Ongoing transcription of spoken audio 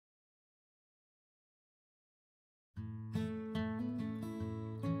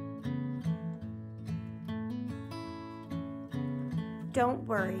don't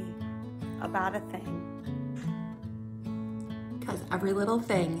worry about a thing. 'Cause every little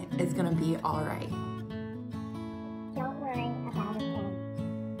thing is gonna be all right. Don't worry about a thing.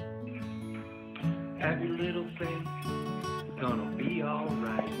 Every little thing is gonna be all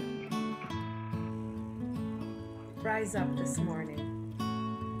right. Rise up this morning.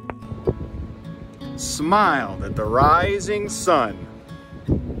 Smiled at the rising sun.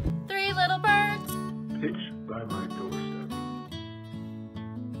 Three little birds. Pitch by my doorstep.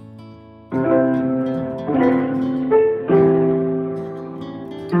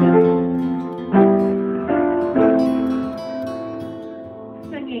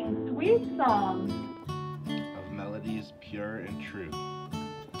 Singing sweet songs of melodies pure and true.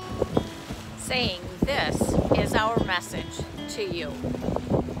 Saying this is our message to you.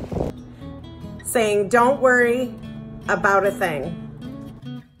 Saying don't worry about a thing.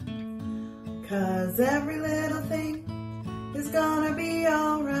 'Cause every little thing is gonna be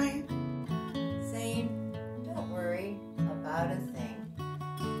alright. Saying, don't worry about a thing.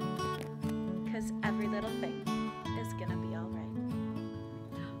 'Cause every little thing is gonna be all right.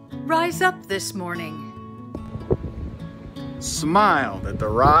 Rise up this morning. Smiled at the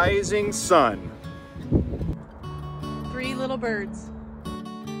rising sun. Three little birds.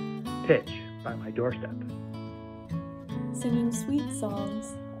 Pitch by my doorstep. Singing sweet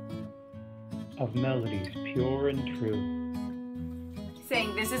songs Of melodies pure and true.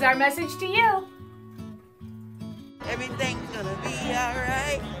 Saying this is our message to you. Everything's gonna be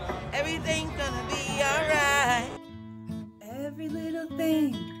alright. Everything's gonna be alright. Every little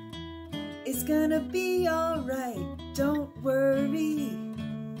thing is gonna be alright. Don't worry.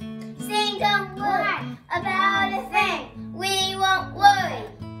 Sing don't worry about a thing. We won't worry.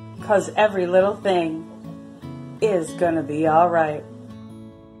 'Cause every little thing is gonna be alright.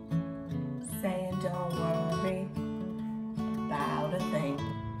 Saying don't worry about a thing.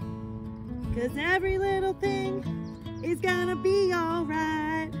 'Cause every little thing is gonna be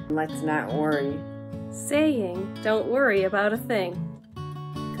alright. Let's not worry. saying don't worry about a thing.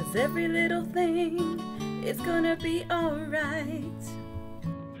 'Cause every little thing is gonna be alright.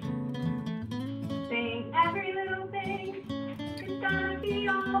 Sing every little thing is gonna be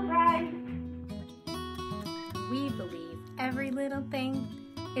alright. We believe every little thing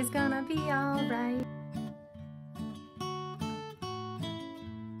is gonna be all right.